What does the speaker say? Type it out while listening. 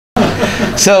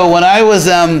So when I was,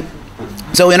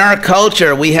 so in our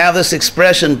culture, we have this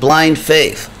expression, blind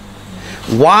faith.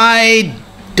 Why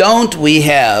don't we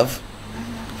have,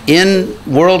 in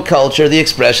world culture, the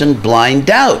expression blind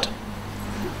doubt?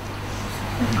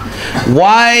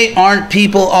 Why aren't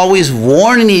people always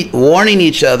warning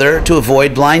each other to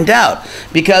avoid blind doubt?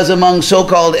 Because among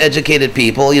so-called educated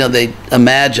people, you know, they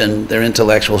imagine they're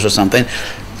intellectuals or something,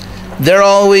 they're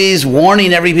always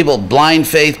warning every people, blind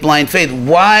faith, blind faith.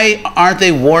 Why aren't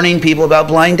they warning people about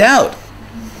blind doubt?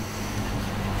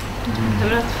 I'm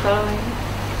not following.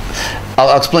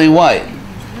 I'll explain why.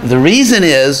 The reason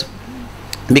is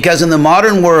because in the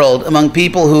modern world, among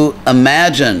people who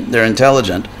imagine they're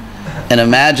intelligent and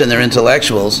imagine they're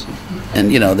intellectuals,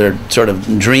 and you know, they're sort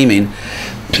of dreaming,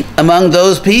 among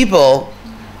those people,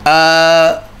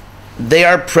 they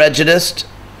are prejudiced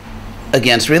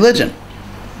against religion.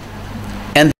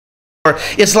 And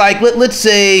it's like, let's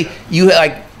say you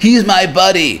like, he's my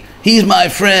buddy, he's my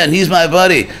friend, he's my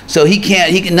buddy, so he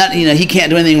can't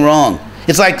do anything wrong.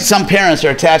 It's like some parents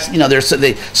are attached, you know, they're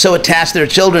so attached to their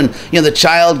children. You know, the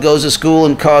child goes to school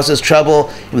and causes trouble,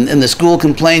 and the school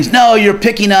complains, no, you're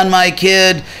picking on my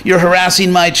kid, you're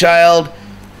harassing my child.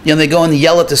 You know, they go and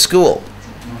yell at the school.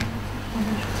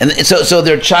 And so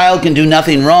their child can do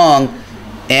nothing wrong,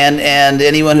 and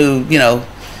anyone who, you know,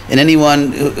 and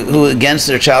anyone who against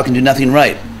their child can do nothing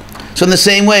right. So in the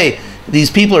same way, these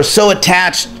people are so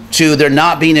attached to there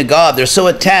not being a God, they're so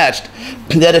attached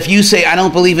that if you say, I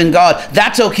don't believe in God,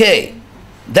 that's okay.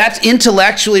 That's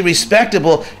intellectually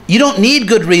respectable. You don't need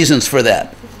good reasons for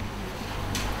that.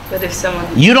 But if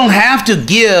someone... You don't have to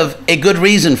give a good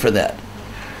reason for that.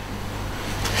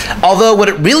 Although what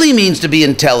it really means to be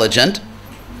intelligent,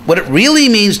 what it really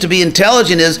means to be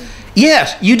intelligent is,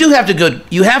 yes, you have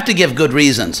to give good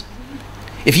reasons.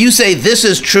 If you say this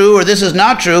is true or this is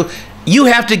not true, you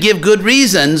have to give good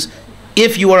reasons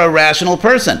if you are a rational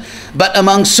person. But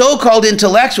among so-called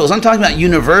intellectuals, I'm talking about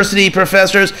university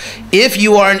professors, if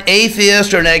you are an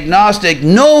atheist or an agnostic,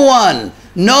 no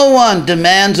one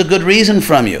demands a good reason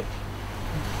from you.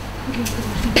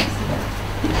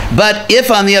 But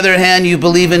if, on the other hand, you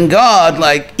believe in God,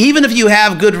 like, even if you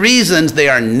have good reasons, they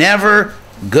are never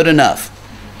good enough.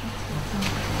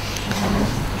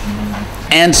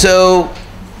 And so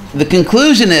the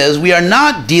conclusion is we are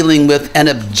not dealing with an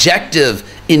objective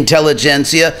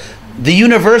intelligentsia. The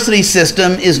university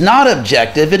system is not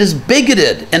objective. It is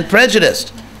bigoted and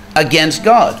prejudiced against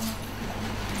God.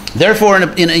 Therefore,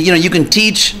 you know, you can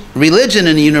teach religion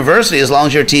in a university as long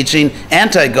as you're teaching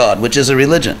anti-God, which is a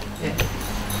religion.